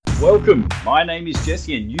Welcome, my name is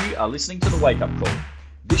Jesse and you are listening to The Wake Up Call.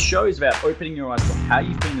 This show is about opening your eyes to how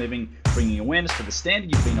you've been living, bringing awareness to the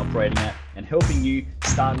standard you've been operating at, and helping you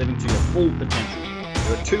start living to your full potential.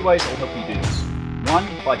 There are two ways I'll help you do this. One,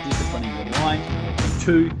 by disciplining your mind, and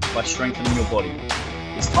two, by strengthening your body.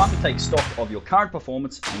 It's time to take stock of your current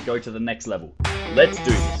performance and go to the next level. Let's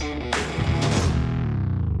do this.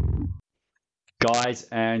 Guys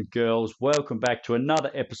and girls, welcome back to another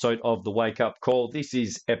episode of The Wake Up Call. This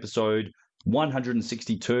is episode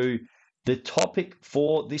 162. The topic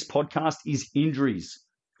for this podcast is injuries.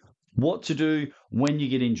 What to do when you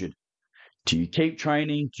get injured. Do you keep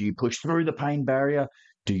training? Do you push through the pain barrier?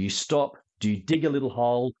 Do you stop? Do you dig a little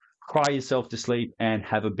hole, cry yourself to sleep, and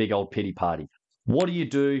have a big old pity party? What do you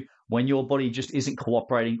do when your body just isn't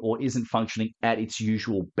cooperating or isn't functioning at its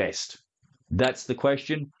usual best? That's the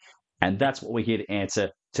question. And that's what we're here to answer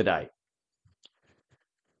today.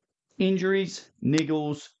 Injuries,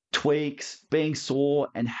 niggles, tweaks, being sore,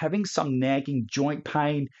 and having some nagging joint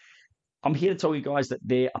pain, I'm here to tell you guys that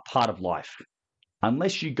they're a part of life.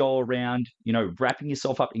 Unless you go around, wrapping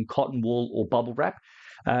yourself up in cotton wool or bubble wrap,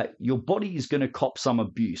 your body is going to cop some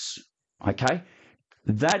abuse, okay?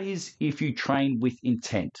 That is if you train with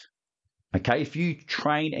intent, okay? If you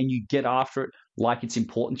train and you get after it like it's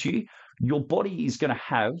important to you, your body is going to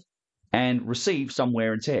have and receive some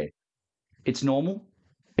wear and tear. It's normal.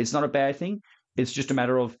 It's not a bad thing. It's just a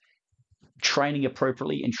matter of training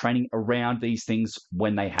appropriately and training around these things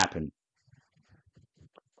when they happen.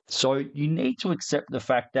 So you need to accept the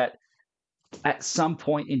fact that at some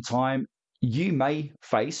point in time, you may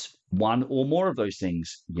face one or more of those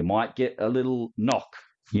things. You might get a little knock.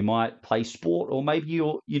 You might play sport, or maybe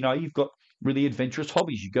you've got really adventurous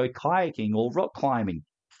hobbies. You go kayaking or rock climbing.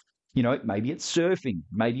 Maybe it's surfing.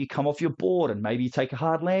 Maybe you come off your board and maybe you take a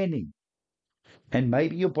hard landing. And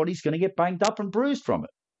maybe your body's going to get banged up and bruised from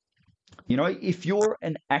it. If you're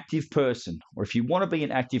an active person, or if you want to be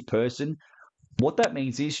an active person, what that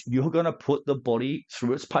means is you're going to put the body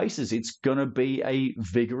through its paces. It's going to be a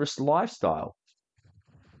vigorous lifestyle.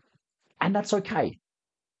 And that's okay.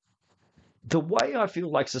 The way I feel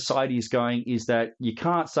like society is going is that you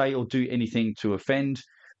can't say or do anything to offend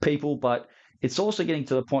people, but it's also getting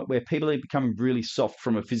to the point where people are becoming really soft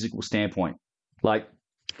from a physical standpoint. Like,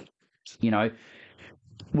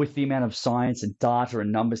 with the amount of science and data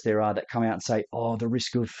and numbers there are that come out and say, the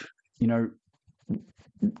risk of,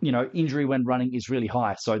 injury when running is really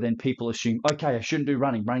high. So then people assume, okay, I shouldn't do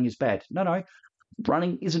running. Running is bad. No,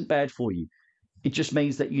 running isn't bad for you. It just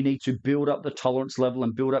means that you need to build up the tolerance level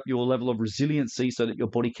and build up your level of resiliency so that your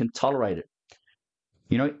body can tolerate it.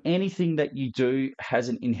 Anything that you do has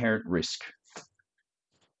an inherent risk.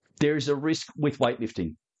 There is a risk with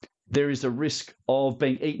weightlifting. There is a risk of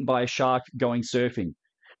being eaten by a shark going surfing.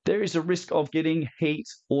 There is a risk of getting heat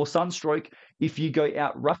or sunstroke if you go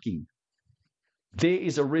out rucking. There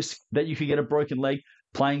is a risk that you could get a broken leg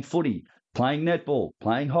playing footy, playing netball,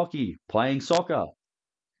 playing hockey, playing soccer.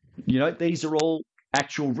 These are all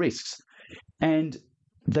actual risks. And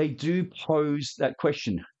they do pose that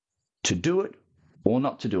question, to do it or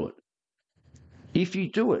not to do it. If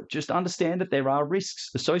you do it, just understand that there are risks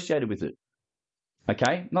associated with it.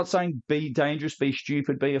 Okay? Not saying be dangerous, be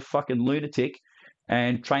stupid, be a fucking lunatic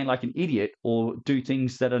and train like an idiot or do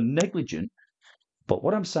things that are negligent. But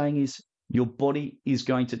what I'm saying is your body is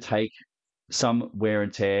going to take some wear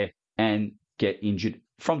and tear and get injured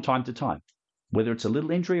from time to time, whether it's a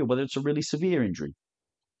little injury or whether it's a really severe injury.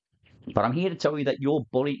 But I'm here to tell you that your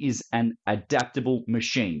body is an adaptable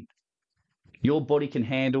machine. Your body can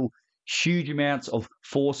handle huge amounts of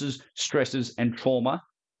forces, stresses, and trauma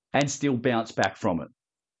and still bounce back from it.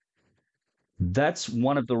 That's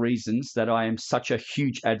one of the reasons that I am such a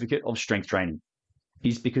huge advocate of strength training,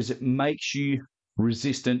 is because it makes you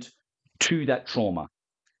resistant to that trauma.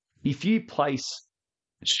 If you place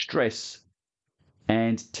stress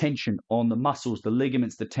and tension on the muscles, the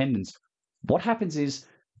ligaments, the tendons, what happens is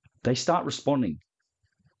they start responding.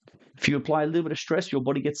 If you apply a little bit of stress, your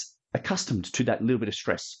body gets accustomed to that little bit of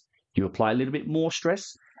stress. You apply a little bit more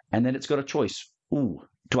stress, and then it's got a choice.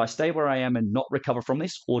 Do I stay where I am and not recover from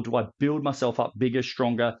this, or do I build myself up bigger,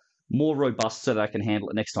 stronger, more robust so that I can handle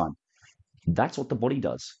it next time? That's what the body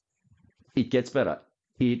does. It gets better.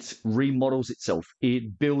 It remodels itself.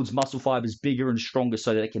 It builds muscle fibers bigger and stronger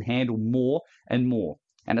so that it can handle more and more.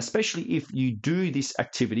 And especially if you do this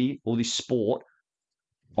activity or this sport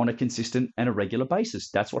on a consistent and a regular basis,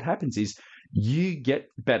 that's what happens is you get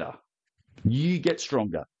better. You get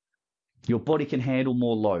stronger. Your body can handle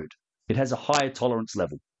more load. It has a higher tolerance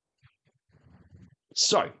level.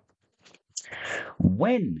 So,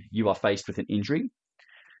 when you are faced with an injury,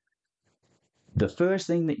 The first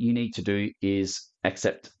thing that you need to do is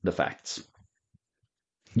accept the facts.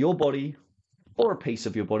 Your body, or a piece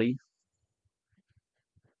of your body,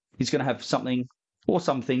 is going to have something or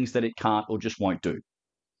some things that it can't or just won't do.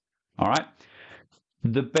 All right?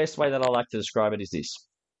 The best way that I like to describe it is this.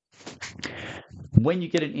 When you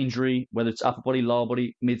get an injury, whether it's upper body, lower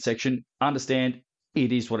body, midsection, understand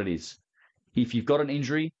it is what it is. If you've got an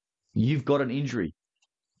injury, you've got an injury.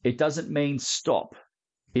 It doesn't mean stop.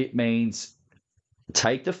 It means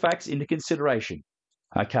take the facts into consideration.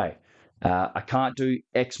 Okay, I can't do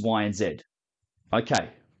X, Y, and Z. Okay,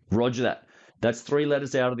 roger that. That's 3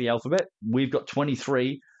 letters out of the alphabet. We've got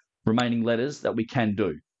 23 remaining letters that we can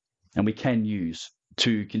do and we can use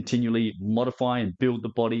to continually modify and build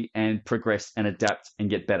the body and progress and adapt and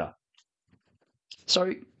get better.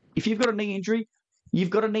 So if you've got a knee injury, you've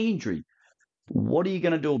got a knee injury. What are you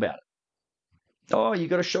going to do about it? Oh, you've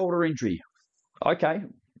got a shoulder injury. Okay,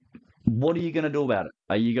 what are you going to do about it?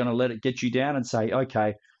 Are you going to let it get you down and say,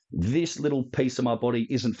 okay, this little piece of my body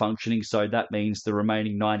isn't functioning, so that means the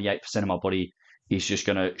remaining 98% of my body is just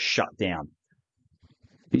going to shut down?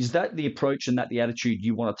 Is that the approach and that the attitude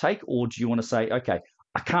you want to take? Or do you want to say, okay,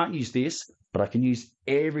 I can't use this, but I can use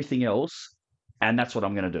everything else, and that's what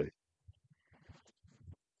I'm going to do?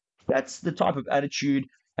 That's the type of attitude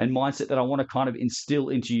and mindset that I want to kind of instill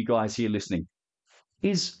into you guys here listening.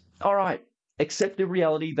 Is, all right, accept the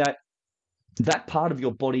reality that that part of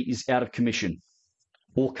your body is out of commission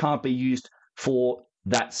or can't be used for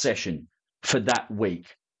that session, for that week,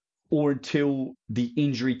 or until the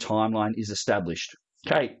injury timeline is established.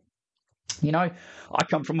 Okay, I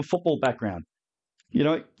come from a football background.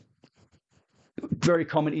 Very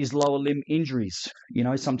common is lower limb injuries.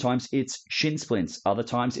 Sometimes it's shin splints, other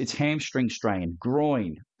times it's hamstring strain,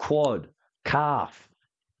 groin, quad, calf.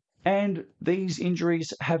 And these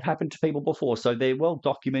injuries have happened to people before, so they're well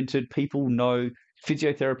documented. People know,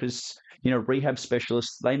 physiotherapists, rehab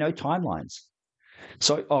specialists, they know timelines.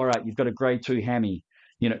 So, all right, you've got a grade 2 hammy,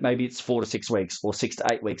 maybe it's 4 to 6 weeks or 6 to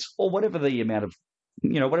 8 weeks or whatever the amount of,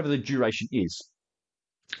 whatever the duration is.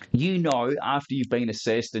 After you've been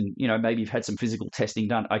assessed and, maybe you've had some physical testing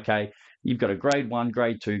done, okay, you've got a grade 1,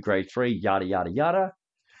 grade 2, grade 3, yada, yada, yada.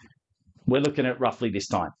 We're looking at roughly this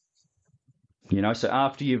time. So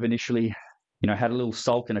after you've initially, had a little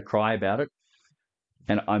sulk and a cry about it,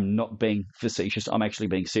 and I'm not being facetious, I'm actually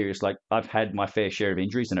being serious. Like, I've had my fair share of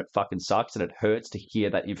injuries and it fucking sucks and it hurts to hear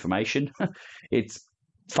that information. It's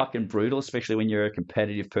fucking brutal, especially when you're a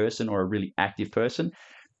competitive person or a really active person.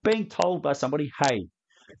 Being told by somebody, hey,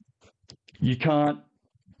 you can't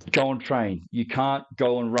go and train, you can't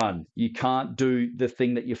go and run, you can't do the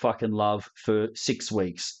thing that you fucking love for 6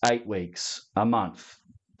 weeks, 8 weeks, a month,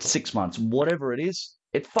 6 months, whatever it is,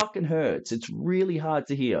 it fucking hurts. It's really hard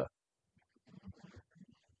to hear.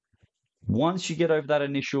 Once you get over that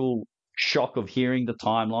initial shock of hearing the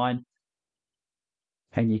timeline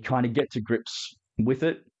and you kind of get to grips with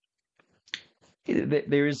it,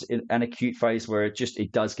 there is an acute phase where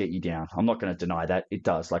it does get you down. I'm not going to deny that. It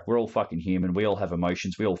does. Like, we're all fucking human. We all have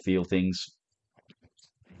emotions. We all feel things.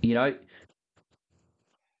 You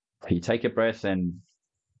take a breath and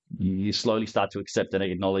you slowly start to accept and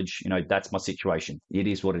acknowledge, that's my situation. It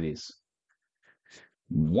is what it is.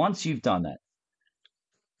 Once you've done that,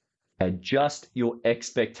 adjust your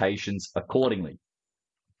expectations accordingly.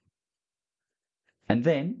 And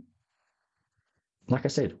then, like I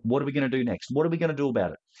said, what are we going to do next? What are we going to do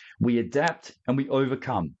about it? We adapt and we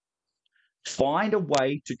overcome. Find a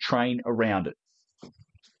way to train around it.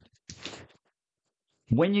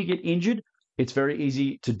 When you get injured, it's very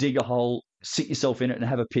easy to dig a hole, sit yourself in it, and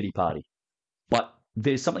have a pity party. But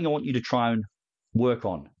there's something I want you to try and work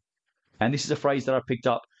on. And this is a phrase that I picked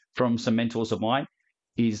up from some mentors of mine,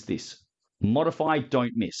 is this: modify,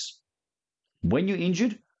 don't miss. When you're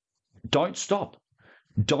injured, don't stop.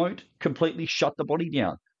 Don't completely shut the body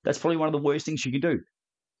down. That's probably one of the worst things you can do.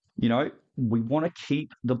 We want to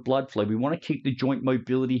keep the blood flow. We want to keep the joint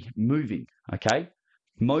mobility moving, okay?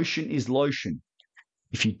 Motion is lotion.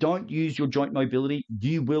 If you don't use your joint mobility,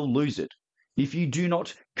 you will lose it. If you do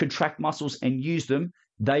not contract muscles and use them,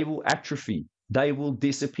 they will atrophy. They will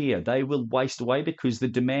disappear. They will waste away because the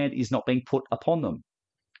demand is not being put upon them.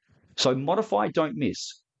 So modify, don't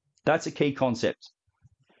miss. That's a key concept.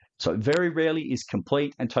 So very rarely is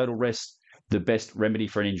complete and total rest the best remedy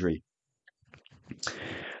for an injury.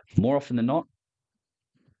 More often than not,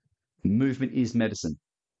 movement is medicine.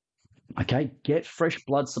 Okay, get fresh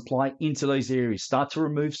blood supply into those areas. Start to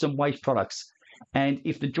remove some waste products. And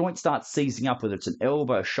if the joint starts seizing up, whether it's an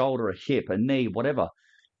elbow, a shoulder, a hip, a knee, whatever,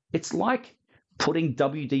 it's like putting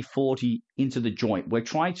WD-40 into the joint. We're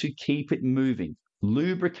trying to keep it moving,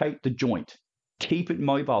 lubricate the joint. Keep it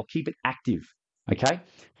mobile, keep it active, okay?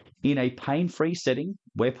 In a pain-free setting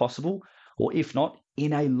where possible, or if not,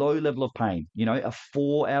 in a low level of pain, a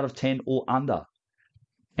 4 out of 10 or under,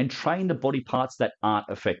 and train the body parts that aren't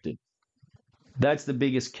affected. That's the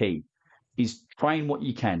biggest key, is train what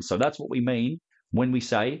you can. So that's what we mean when we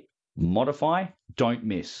say modify, don't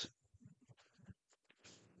miss.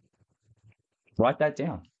 Write that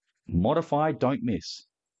down. Modify, don't miss.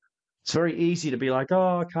 It's very easy to be like,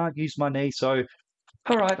 oh, I can't use my knee, so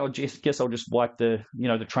all right, guess I'll just wipe the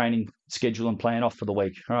training schedule and plan off for the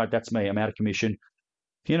week. All right, that's me. I'm out of commission.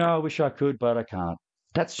 I wish I could, but I can't.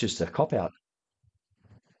 That's just a cop out.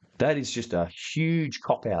 That is just a huge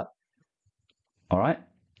cop out. All right.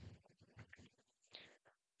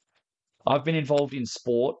 I've been involved in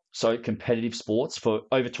sport, so competitive sports, for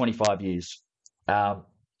over 25 years.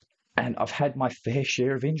 And I've had my fair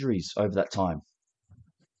share of injuries over that time.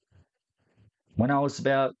 When I was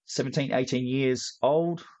about 17, 18 years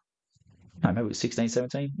old, no, maybe it was 16,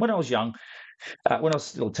 17, when I was young, when I was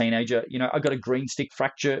still a teenager, I got a green stick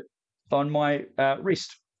fracture on my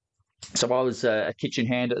wrist. So I was a kitchen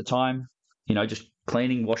hand at the time, just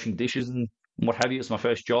cleaning, washing dishes and what have you. It was my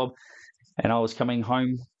first job. And I was coming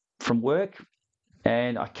home from work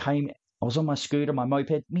and I was on my scooter, my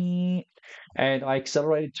moped, and I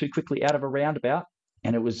accelerated too quickly out of a roundabout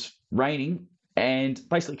and it was raining and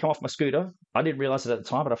basically come off my scooter. I didn't realize it at the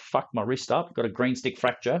time, but I fucked my wrist up, got a green stick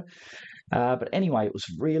fracture. But anyway, it was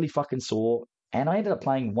really fucking sore. And I ended up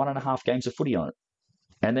playing 1.5 games of footy on it.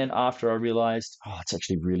 And then after I realized, it's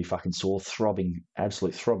actually really fucking sore, throbbing,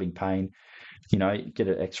 absolute throbbing pain. Get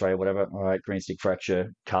an x-ray or whatever. All right, green stick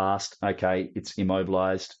fracture, cast. Okay, it's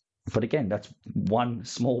immobilized. But again, that's one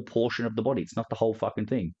small portion of the body. It's not the whole fucking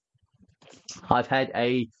thing. I've had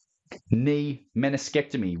a knee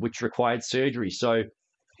meniscectomy, which required surgery. So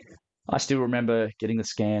I still remember getting the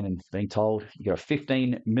scan and being told you got a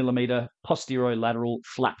 15 millimeter posterolateral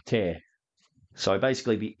flap tear. So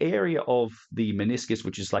basically the area of the meniscus,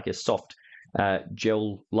 which is like a soft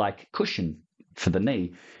gel-like cushion for the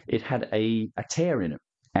knee, it had a tear in it.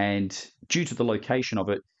 And due to the location of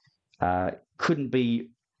it,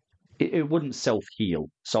 it wouldn't self-heal.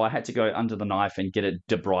 So I had to go under the knife and get it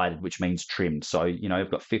debrided, which means trimmed. So,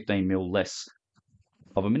 I've got 15 mil less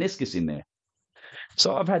of a meniscus in there.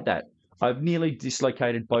 So I've had that. I've nearly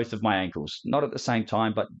dislocated both of my ankles, not at the same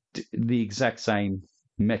time, but the exact same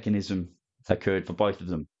mechanism occurred for both of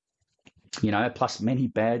them. Plus many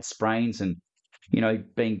bad sprains and,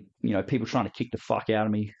 being, people trying to kick the fuck out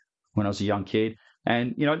of me when I was a young kid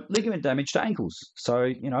and, ligament damage to ankles.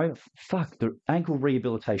 So, fuck the ankle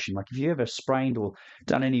rehabilitation. Like if you ever sprained or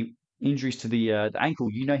done any injuries to the ankle,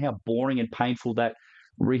 you know how boring and painful that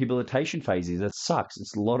rehabilitation phase is. It sucks.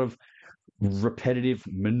 It's a lot of repetitive,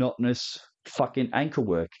 monotonous fucking ankle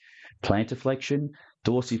work. Plantar flexion,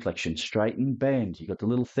 dorsiflexion, straighten, bend. You got the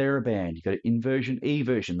little TheraBand. You got inversion,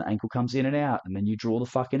 eversion. The ankle comes in and out, and then you draw the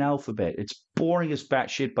fucking alphabet. It's boring as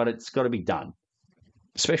batshit, but it's got to be done.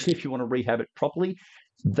 Especially if you want to rehab it properly,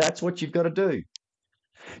 that's what you've got to do.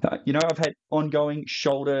 I've had ongoing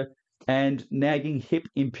shoulder and nagging hip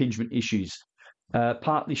impingement issues,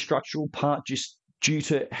 partly structural, part just due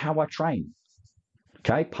to how I train.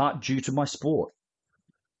 Okay, part due to my sport.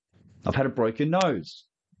 I've had a broken nose.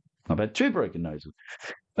 I've had 2 broken noses.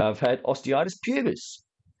 I've had osteitis pubis.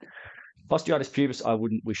 Osteitis pubis, I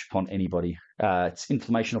wouldn't wish upon anybody. It's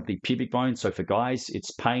inflammation of the pubic bone. So for guys,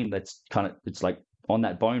 it's pain it's like on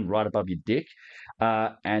that bone right above your dick.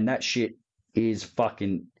 And that shit is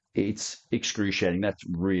it's excruciating. That's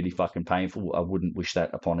really fucking painful. I wouldn't wish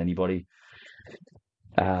that upon anybody.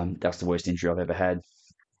 That's the worst injury I've ever had.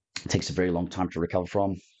 It takes a very long time to recover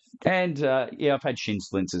from. And I've had shin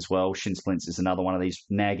splints as well. Shin splints is another one of these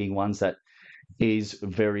nagging ones that is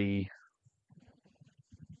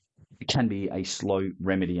can be a slow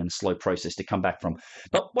remedy and slow process to come back from.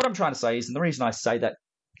 But what I'm trying to say is, and the reason I say that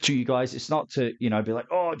to you guys, it's not to, be like,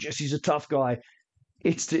 oh, Jesse's a tough guy.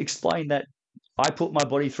 It's to explain that I put my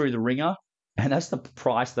body through the ringer, and that's the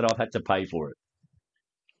price that I've had to pay for it.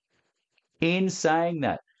 In saying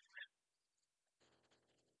that,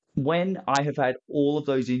 when I have had all of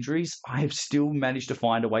those injuries, I have still managed to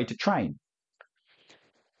find a way to train.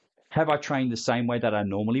 Have I trained the same way that I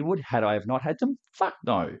normally would had I have not had them? Fuck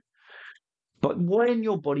no. But when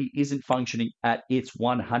your body isn't functioning at its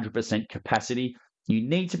 100% capacity, you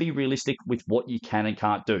need to be realistic with what you can and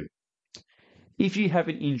can't do. If you have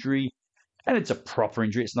an injury, and it's a proper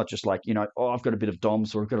injury, it's not just like, I've got a bit of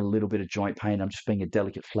DOMS or I've got a little bit of joint pain, I'm just being a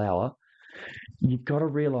delicate flower. You've got to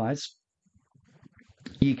realize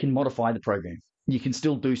you can modify the program. You can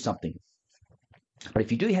still do something. But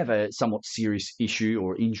if you do have a somewhat serious issue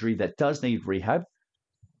or injury that does need rehab,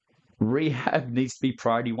 rehab needs to be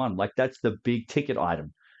priority one. Like that's the big ticket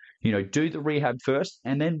item. Do the rehab first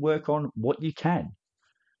and then work on what you can.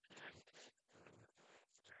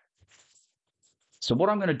 So what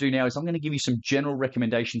I'm going to do now is I'm going to give you some general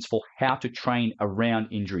recommendations for how to train around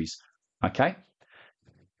injuries. Okay?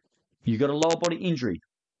 You got a lower body injury.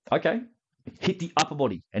 Okay? Hit the upper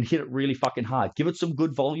body and hit it really fucking hard. Give it some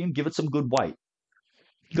good volume, give it some good weight.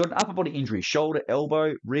 You got an upper body injury, shoulder,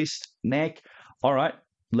 elbow, wrist, neck. All right,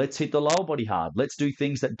 let's hit the lower body hard. Let's do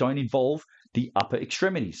things that don't involve the upper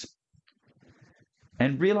extremities.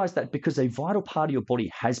 And realize that because a vital part of your body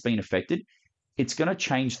has been affected, it's going to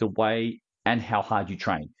change the way and how hard you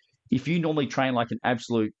train. If you normally train like an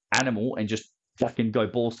absolute animal and just fucking go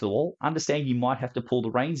balls to the wall, understand you might have to pull the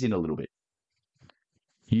reins in a little bit.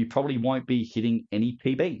 You probably won't be hitting any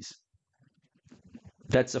PBs.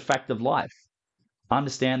 That's a fact of life.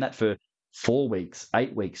 Understand that for 4 weeks,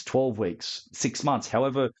 8 weeks, 12 weeks, 6 months,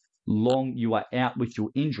 however long you are out with your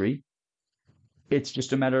injury, it's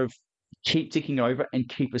just a matter of keep ticking over and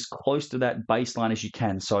keep as close to that baseline as you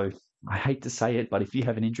can. So I hate to say it, but if you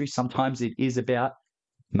have an injury, sometimes it is about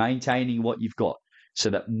maintaining what you've got so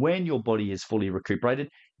that when your body is fully recuperated,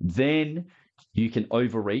 then you can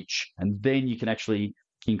overreach and then you can actually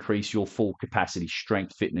increase your full capacity,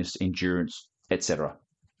 strength, fitness, endurance, etc.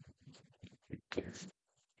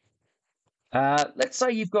 Let's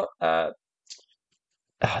say you've got,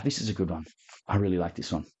 this is a good one. I really like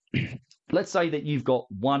this one. Let's say that you've got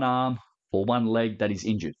one arm or one leg that is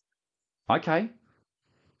injured. Okay,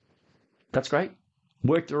 that's great.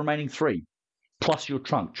 Work the remaining 3, plus your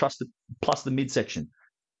trunk, plus the midsection.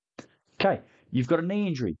 Okay, you've got a knee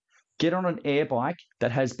injury. Get on an air bike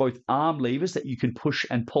that has both arm levers that you can push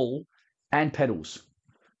and pull and pedals.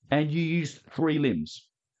 And you use 3 limbs.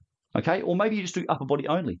 Okay, or maybe you just do upper body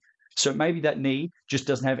only. So maybe that knee just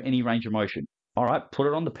doesn't have any range of motion. All right, put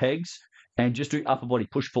it on the pegs and just do upper body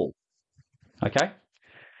push-pull. Okay?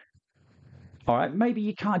 All right, maybe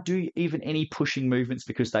you can't do even any pushing movements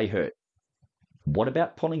because they hurt. What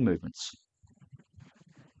about pulling movements?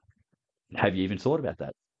 Have you even thought about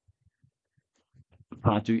that?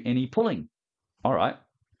 Can't do any pulling. All right,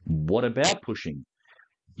 what about pushing?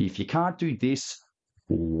 If you can't do this,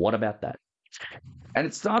 what about that? And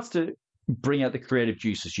it starts to bring out the creative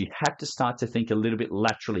juices. You have to start to think a little bit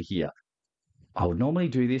laterally here. I would normally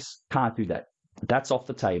do this, can't do that. That's off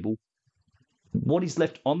the table. What is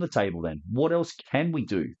left on the table then? What else can we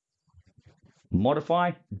do?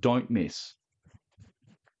 Modify, don't miss.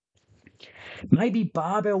 Maybe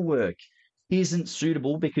barbell work isn't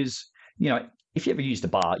suitable because, if you ever used a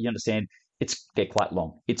bar, you understand they're quite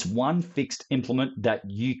long. It's one fixed implement that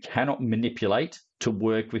you cannot manipulate to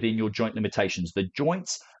work within your joint limitations. The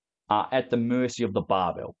joints are at the mercy of the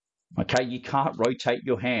barbell. Okay, you can't rotate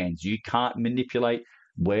your hands. You can't manipulate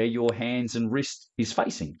where your hands and wrist is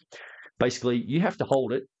facing. Basically, you have to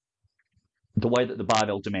hold it the way that the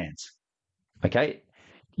barbell demands. Okay,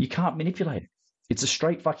 you can't manipulate it. It's a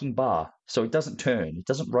straight fucking bar, so it doesn't turn. It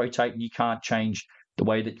doesn't rotate, and you can't change the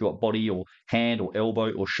way that your body or hand or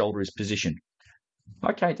elbow or shoulder is positioned.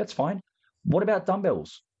 Okay, that's fine. What about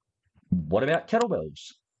dumbbells? What about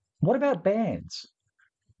kettlebells? What about bands?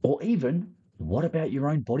 Or even, what about your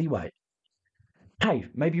own body weight? Hey,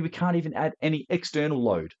 maybe we can't even add any external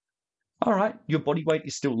load. All right, your body weight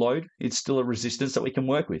is still load. It's still a resistance that we can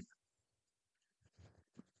work with.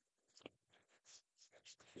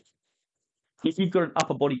 If you've got an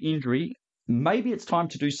upper body injury, maybe it's time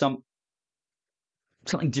to do something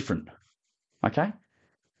different. Okay?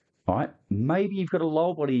 All right. Maybe you've got a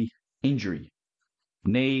lower body injury,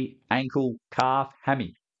 knee, ankle, calf,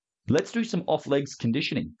 hammy. Let's do some off legs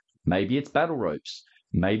conditioning. Maybe it's battle ropes.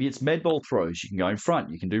 Maybe it's med ball throws. You can go in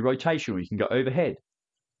front. You can do rotation. Or you can go overhead.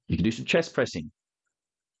 You can do some chest pressing.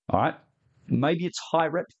 All right. Maybe it's high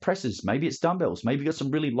rep presses. Maybe it's dumbbells. Maybe you've got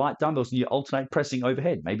some really light dumbbells and you alternate pressing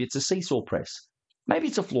overhead. Maybe it's a seesaw press. Maybe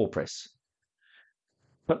it's a floor press.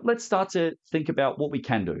 But let's start to think about what we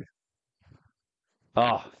can do.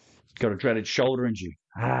 Got a dreaded shoulder injury.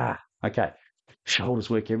 Okay. Shoulders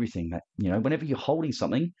work everything. Whenever you're holding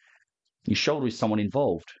something, your shoulder is someone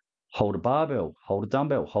involved. Hold a barbell, hold a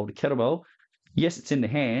dumbbell, hold a kettlebell. Yes, it's in the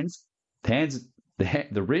hands.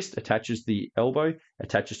 The wrist attaches the elbow,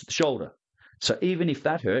 attaches to the shoulder. So even if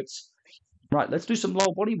that hurts, right, let's do some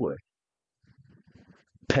lower body work.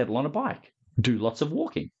 Pedal on a bike. Do lots of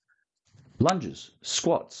walking. Lunges,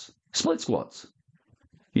 squats, split squats.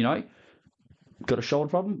 Got a shoulder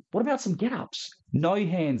problem? What about some get-ups? No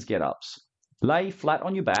hands get-ups. Lay flat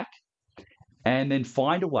on your back and then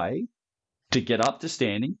find a way to get up to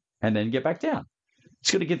standing and then get back down.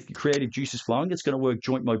 It's going to get the creative juices flowing. It's going to work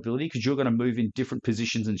joint mobility because you're going to move in different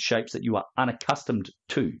positions and shapes that you are unaccustomed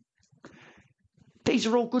to. These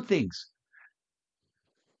are all good things.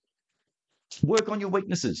 Work on your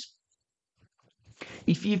weaknesses.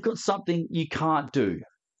 If you've got something you can't do,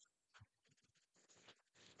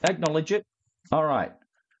 acknowledge it. All right.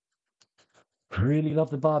 I really love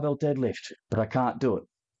the barbell deadlift, but I can't do it.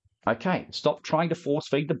 Okay, stop trying to force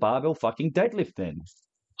feed the barbell fucking deadlift then.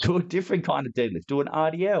 Do a different kind of deadlift. Do an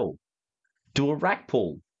RDL. Do a rack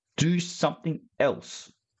pull. Do something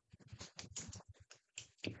else.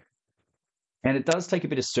 And it does take a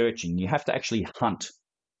bit of searching. You have to actually hunt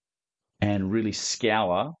and really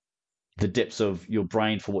scour the depths of your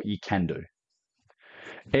brain for what you can do.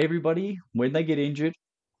 Everybody, when they get injured,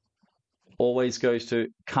 always goes to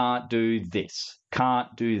can't do this, can't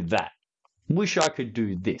do that. Wish I could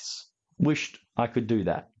do this. Wished I could do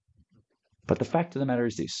that. But the fact of the matter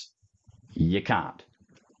is this, you can't.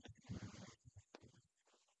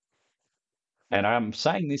 And I'm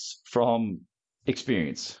saying this from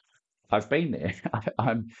experience. I've been there.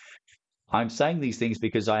 I'm saying these things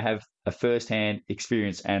because I have a first-hand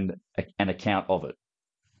experience and an account of it.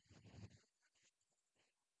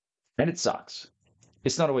 And it sucks.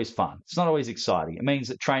 It's not always fun. It's not always exciting. It means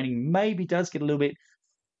that training maybe does get a little bit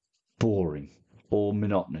boring or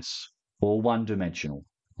monotonous or one-dimensional.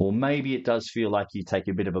 Or maybe it does feel like you take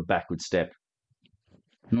a bit of a backward step.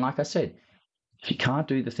 And like I said, if you can't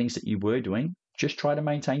do the things that you were doing, just try to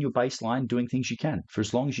maintain your baseline doing things you can for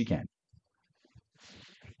as long as you can.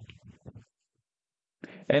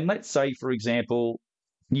 And let's say, for example,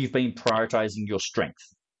 you've been prioritizing your strength.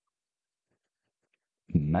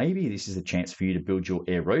 Maybe this is a chance for you to build your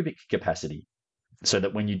aerobic capacity so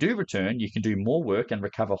that when you do return, you can do more work and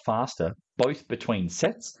recover faster, both between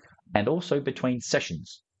sets and also between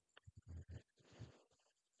sessions.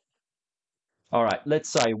 All right, let's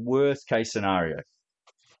say worst case scenario.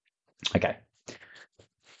 Okay.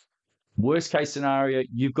 Worst case scenario,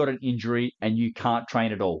 you've got an injury and you can't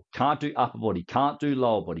train at all. Can't do upper body, can't do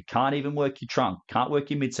lower body, can't even work your trunk, can't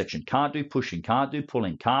work your midsection, can't do pushing, can't do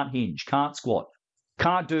pulling, can't hinge, can't squat,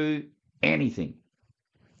 can't do anything.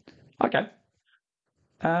 Okay.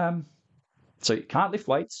 So you can't lift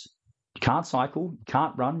weights, you can't cycle, you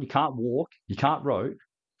can't run, you can't walk, you can't row.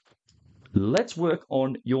 Let's work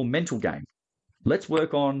on your mental game. Let's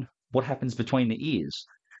work on what happens between the ears,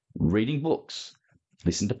 reading books,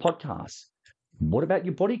 listen to podcasts. What about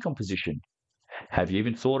your body composition? Have you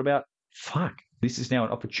even thought about, fuck, this is now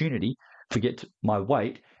an opportunity to get my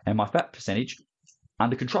weight and my fat percentage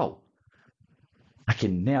under control. I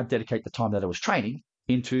can now dedicate the time that I was training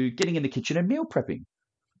into getting in the kitchen and meal prepping.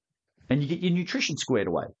 And you get your nutrition squared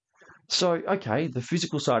away. So, okay, the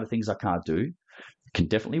physical side of things I can't do, can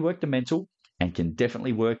definitely work the mental and can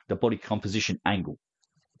definitely work the body composition angle.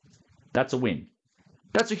 That's a win.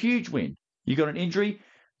 That's a huge win. You got an injury,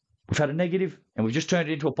 we've had a negative, and we've just turned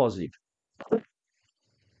it into a positive.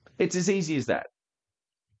 It's as easy as that.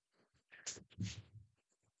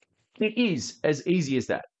 It is as easy as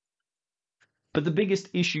that. But the biggest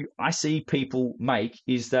issue I see people make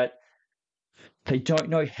is that they don't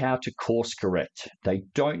know how to course correct. They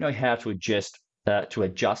don't know how to adjust,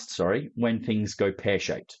 when things go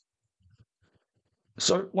pear-shaped.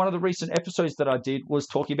 So one of the recent episodes that I did was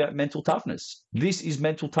talking about mental toughness. This is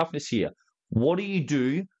mental toughness here. What do you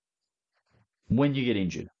do when you get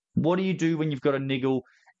injured? What do you do when you've got a niggle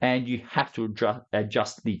and you have to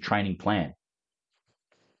adjust the training plan?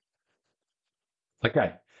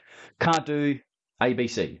 Okay, can't do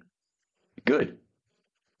ABC. Good.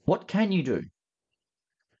 What can you do?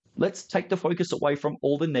 Let's take the focus away from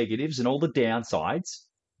all the negatives and all the downsides,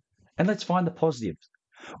 and let's find the positives.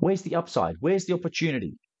 Where's the upside? Where's the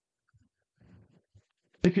opportunity?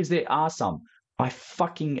 Because there are some. I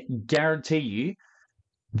fucking guarantee you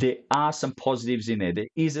there are some positives in there. There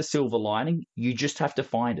is a silver lining. You just have to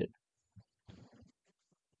find it.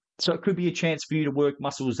 So it could be a chance for you to work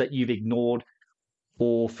muscles that you've ignored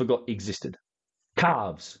or forgot existed.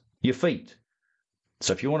 Calves, your feet.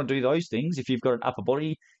 So if you want to do those things, if you've got an upper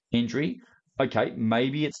body injury, okay,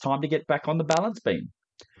 maybe it's time to get back on the balance beam.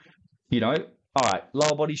 All right,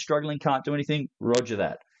 lower body struggling, can't do anything, roger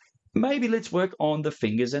that. Maybe let's work on the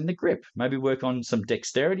fingers and the grip. Maybe work on some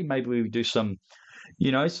dexterity. Maybe we do some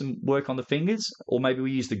work on the fingers, or maybe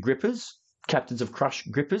we use the grippers, captains of crush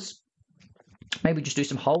grippers. Maybe just do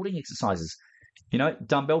some holding exercises,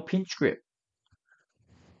 dumbbell pinch grip.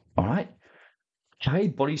 All right. Okay,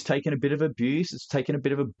 body's taken a bit of abuse. It's taken a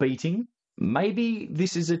bit of a beating. Maybe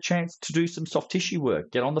this is a chance to do some soft tissue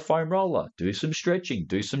work. Get on the foam roller, do some stretching,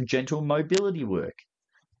 do some gentle mobility work.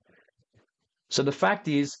 So the fact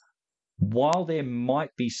is, while there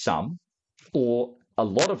might be some or a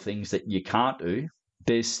lot of things that you can't do,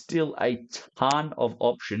 there's still a ton of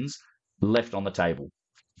options left on the table.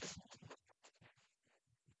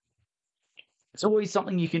 It's always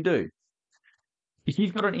something you can do. If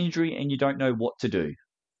you've got an injury and you don't know what to do,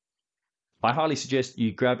 I highly suggest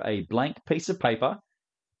you grab a blank piece of paper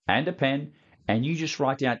and a pen and you just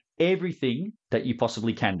write down everything that you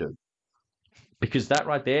possibly can do. Because that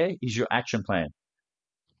right there is your action plan.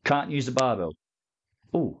 Can't use a barbell.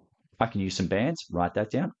 Oh, I can use some bands. Write that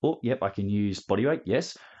down. Oh, yep, I can use body weight.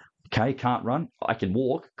 Yes. Okay, can't run. I can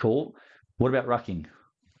walk. Cool. What about rucking?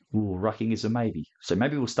 Ooh, rucking is a maybe. So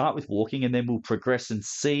maybe we'll start with walking and then we'll progress and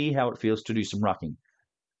see how it feels to do some rucking.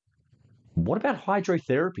 What about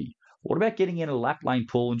hydrotherapy? What about getting in a lap lane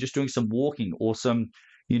pool and just doing some walking or some,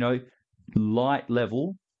 you know, light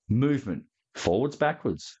level movement, forwards,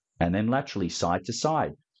 backwards, and then laterally side to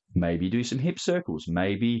side? Maybe do some hip circles.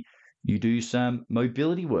 Maybe you do some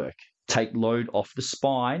mobility work. Take load off the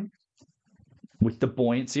spine with the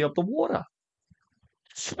buoyancy of the water.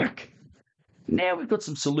 Fuck. Now we've got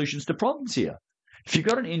some solutions to problems here. If you've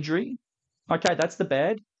got an injury, okay, that's the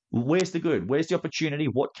bad. Where's the good? Where's the opportunity?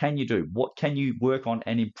 What can you do? What can you work on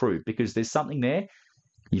and improve? Because there's something there.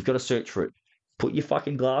 You've got to search for it. Put your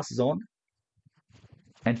fucking glasses on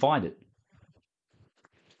and find it.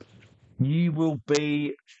 You will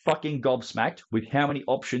be fucking gobsmacked with how many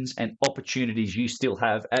options and opportunities you still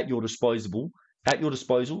have at your disposal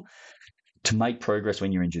to make progress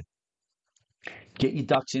when you're injured. Get your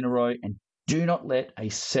ducks in a row and do not let a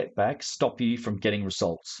setback stop you from getting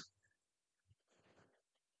results.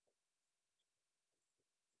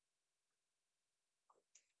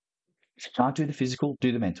 If you can't do the physical,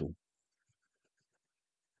 do the mental.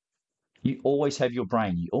 You always have your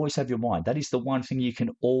brain. You always have your mind. That is the one thing you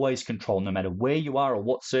can always control, no matter where you are or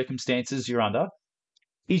what circumstances you're under,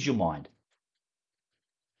 is your mind.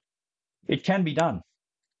 It can be done.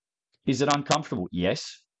 Is it uncomfortable?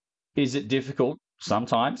 Yes. Is it difficult?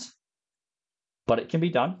 Sometimes. But it can be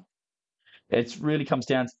done. It really comes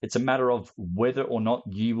down, it's a matter of whether or not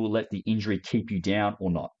you will let the injury keep you down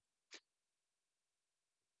or not.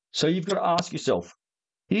 So you've got to ask yourself,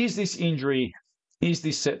 is this injury, is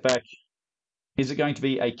this setback, is it going to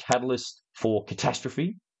be a catalyst for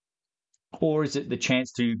catastrophe? Or is it the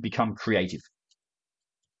chance to become creative?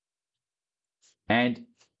 And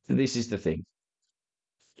this is the thing.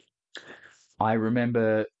 I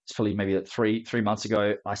remember it's probably maybe three months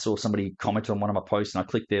ago, I saw somebody comment on one of my posts and I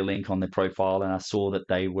clicked their link on their profile and I saw that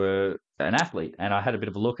they were an athlete. And I had a bit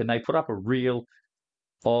of a look and they put up a reel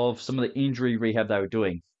of some of the injury rehab they were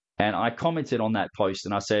doing. And I commented on that post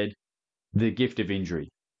and I said, the gift of injury.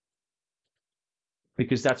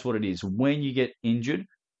 Because that's what it is. When you get injured,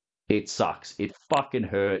 it sucks. It fucking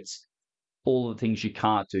hurts. All the things you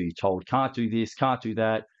can't do. You're told, can't do this, can't do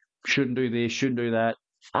that, shouldn't do this, shouldn't do that.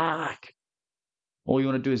 Fuck. All you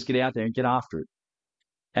want to do is get out there and get after it.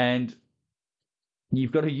 And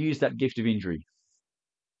you've got to use that gift of injury.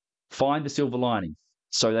 Find the silver lining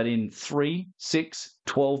so that in 3, 6,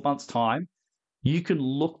 12 months' time, you can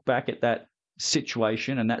look back at that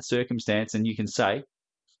situation and that circumstance and you can say,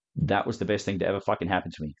 that was the best thing to ever fucking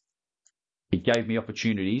happen to me. It gave me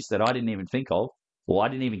opportunities that I didn't even think of or I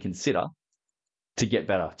didn't even consider to get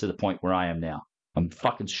better to the point where I am now. I'm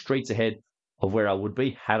fucking streets ahead of where I would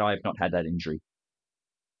be had I have not had that injury.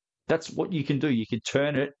 That's what you can do. You can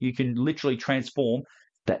turn it, you can literally transform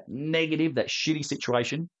that negative, that shitty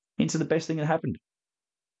situation into the best thing that happened.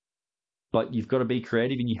 But you've got to be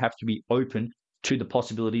creative and you have to be open to the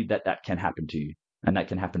possibility that that can happen to you and that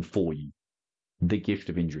can happen for you. The gift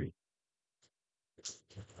of injury.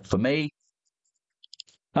 For me,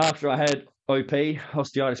 after I had OP,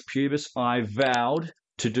 osteitis pubis, I vowed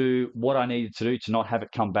to do what I needed to do to not have it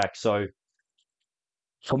come back. So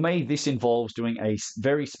for me, this involves doing a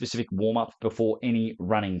very specific warm-up before any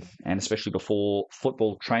running and especially before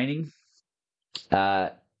football training.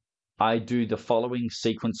 I do the following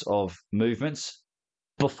sequence of movements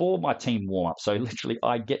before my team warm-up. So literally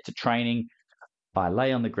I get to training, I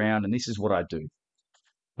lay on the ground, and this is what I do.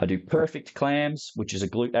 I do perfect clams, which is a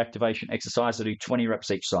glute activation exercise. I do 20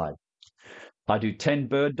 reps each side. I do 10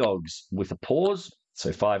 bird dogs with a pause,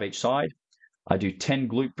 so 5 each side. I do 10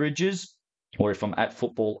 glute bridges, or if I'm at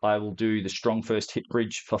football, I will do the strong first hip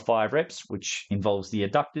bridge for 5 reps, which involves the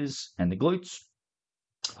adductors and the glutes.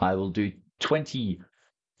 I will do 20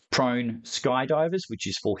 prone skydivers, which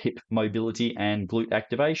is for hip mobility and glute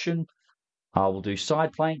activation. I will do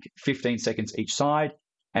side plank, 15 seconds each side,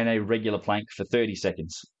 and a regular plank for 30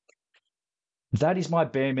 seconds. That is my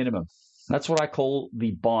bare minimum. That's what I call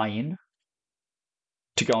the buy-in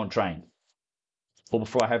to go and train. or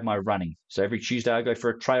before I have my running. So every Tuesday I go for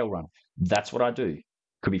a trail run. That's what I do.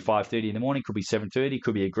 Could be 5:30 in the morning, could be 7:30,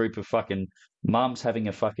 could be a group of fucking mums having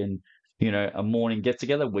a fucking, a morning get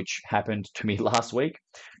together, which happened to me last week.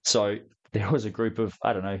 So there was a group of,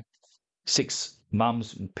 I don't know, 6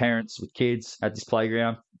 mums and parents with kids at this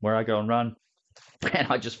playground where I go and run. And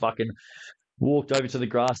I just fucking walked over to the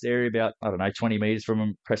grassed area about, I don't know, 20 meters from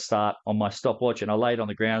them, press start on my stopwatch, and I laid on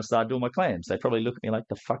the ground and started doing my clams. They probably look at me like,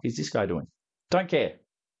 the fuck is this guy doing? Don't care.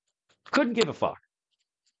 Couldn't give a fuck.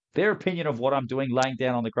 Their opinion of what I'm doing, laying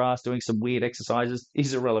down on the grass, doing some weird exercises,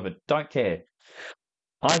 is irrelevant. Don't care.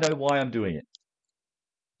 I know why I'm doing it.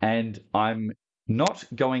 And I'm not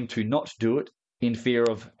going to not do it in fear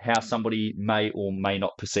of how somebody may or may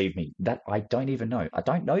not perceive me. That I don't even know. I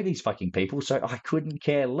don't know these fucking people, so I couldn't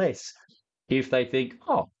care less if they think,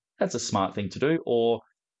 oh, that's a smart thing to do, or,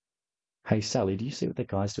 hey, Sally, do you see what that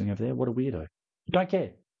guy's doing over there? What a weirdo. Don't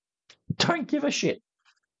care. Don't give a shit.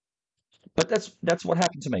 But that's what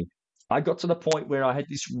happened to me. I got to the point where I had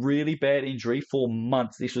this really bad injury for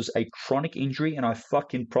months. This was a chronic injury, and I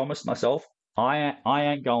fucking promised myself, I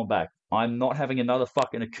ain't going back. I'm not having another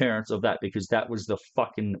fucking occurrence of that, because that was the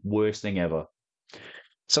fucking worst thing ever.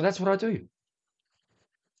 So that's what I do.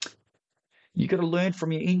 You got to learn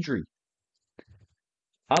from your injury.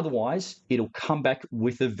 Otherwise, it'll come back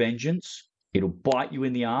with a vengeance. It'll bite you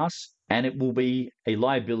in the ass, and it will be a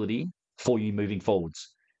liability for you moving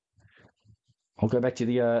forwards. I'll go back to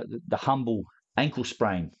the humble ankle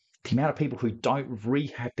sprain. The amount of people who don't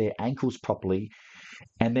rehab their ankles properly,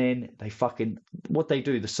 and then they fucking, what they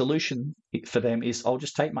do, the solution for them is, I'll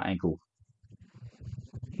just tape my ankle.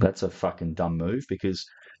 That's a fucking dumb move, because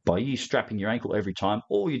by you strapping your ankle every time,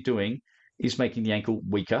 all you're doing is making the ankle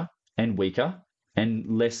weaker and weaker and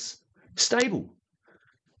less stable.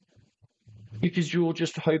 Because you're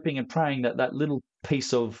just hoping and praying that that little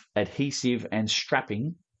piece of adhesive and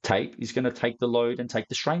strapping tape is going to take the load and take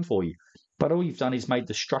the strain for you. But all you've done is made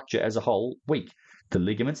the structure as a whole weak. The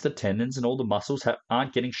ligaments, the tendons, and all the muscles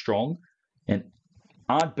aren't getting strong and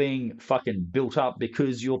aren't being fucking built up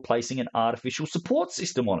because you're placing an artificial support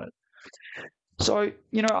system on it. So,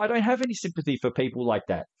 I don't have any sympathy for people like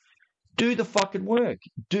that. Do the fucking work.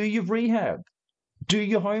 Do your rehab. Do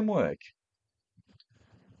your homework.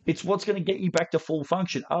 It's what's going to get you back to full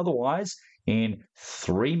function. Otherwise, in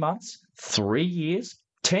 3 months, 3 years,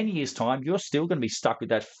 10 years' time, you're still going to be stuck with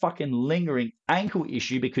that fucking lingering ankle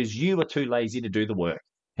issue because you were too lazy to do the work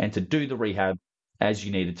and to do the rehab as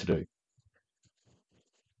you needed to do.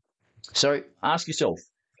 So ask yourself,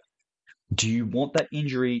 do you want that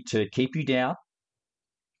injury to keep you down,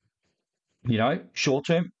 short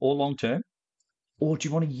term or long term? Or do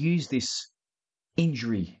you want to use this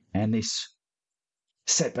injury and this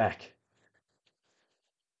setback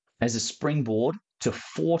as a springboard to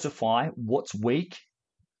fortify what's weak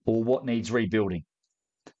or what needs rebuilding?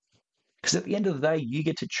 Because at the end of the day, you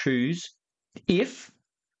get to choose if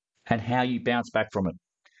and how you bounce back from it.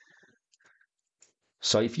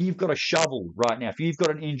 So if you've got a shovel right now, if you've got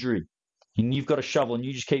an injury and you've got a shovel and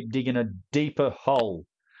you just keep digging a deeper hole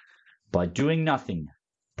by doing nothing,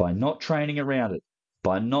 by not training around it,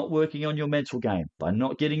 by not working on your mental game, by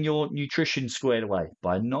not getting your nutrition squared away,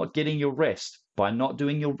 by not getting your rest, by not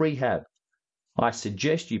doing your rehab, I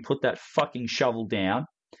suggest you put that fucking shovel down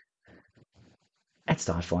and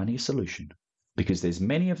start finding a solution. Because there's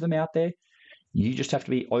many of them out there. You just have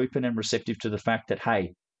to be open and receptive to the fact that,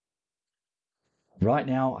 hey, right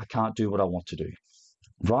now I can't do what I want to do.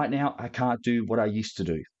 Right now I can't do what I used to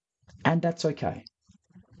do. And that's okay.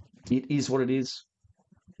 It is what it is.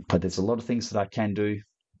 But there's a lot of things that I can do,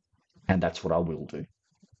 and that's what I will do.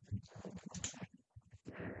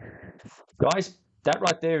 Guys, that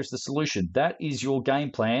right there is the solution. That is your game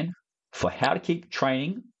plan for how to keep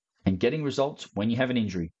training and getting results when you have an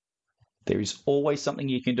injury. There is always something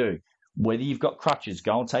you can do. Whether you've got crutches,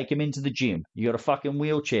 go and take them into the gym. You got a fucking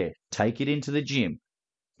wheelchair, take it into the gym.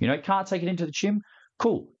 Can't take it into the gym?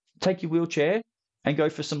 Cool. Take your wheelchair and go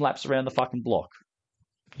for some laps around the fucking block.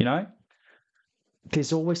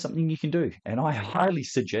 There's always something you can do. And I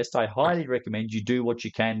highly recommend you do what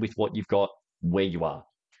you can with what you've got where you are.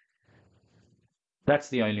 That's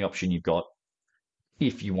the only option you've got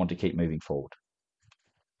if you want to keep moving forward.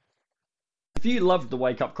 If you loved the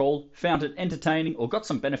Wake Up Call, found it entertaining, or got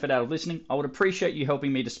some benefit out of listening, I would appreciate you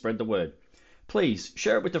helping me to spread the word. Please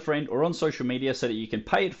share it with a friend or on social media so that you can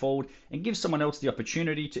pay it forward and give someone else the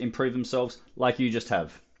opportunity to improve themselves like you just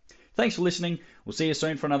have. Thanks for listening. We'll see you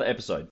soon for another episode.